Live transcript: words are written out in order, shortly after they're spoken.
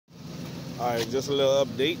Alright, just a little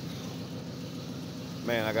update.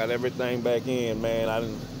 Man, I got everything back in, man. I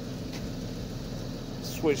done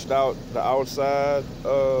switched out the outside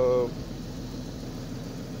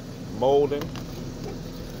molding.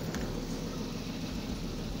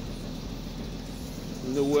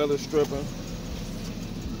 New weather stripping.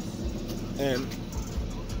 And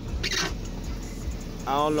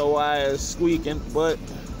I don't know why it's squeaking, but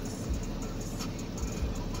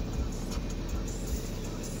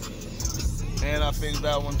and I fixed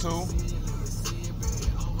that one too.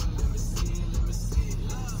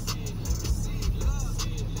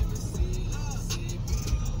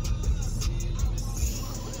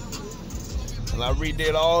 And I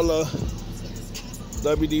redid all the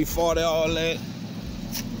WD-40, all that.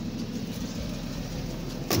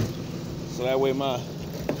 So that way my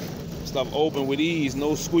stuff open with ease,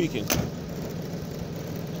 no squeaking.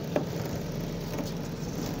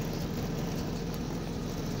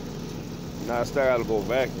 Now I still gotta go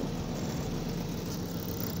vacuum.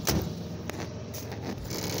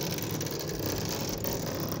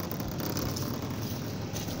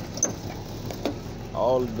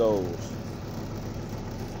 All of those.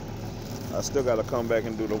 I still gotta come back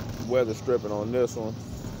and do the weather stripping on this one.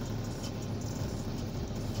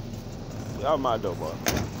 Out my door, boy.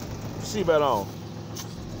 Seatbelt on.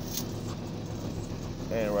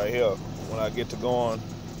 And right here, when I get to going.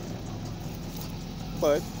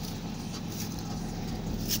 But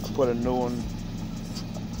I put a new one,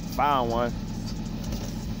 found one.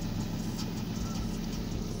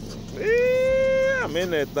 Yeah, I'm in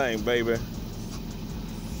that thing, baby.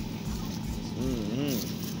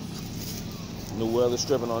 New weather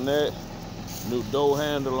stripping on that. New door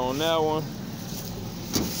handle on that one.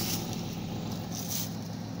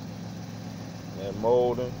 And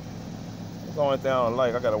molding. That's the only thing I don't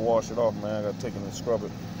like. I gotta wash it off, man. I gotta take it and scrub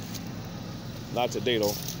it. Not today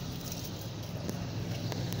though.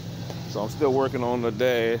 So I'm still working on the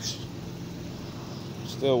dash.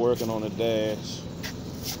 Still working on the dash.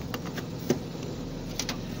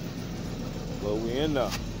 But we in there.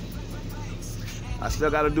 I still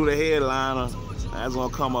gotta do the headliner. That's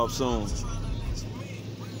gonna come up soon.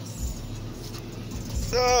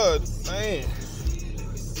 Good, man.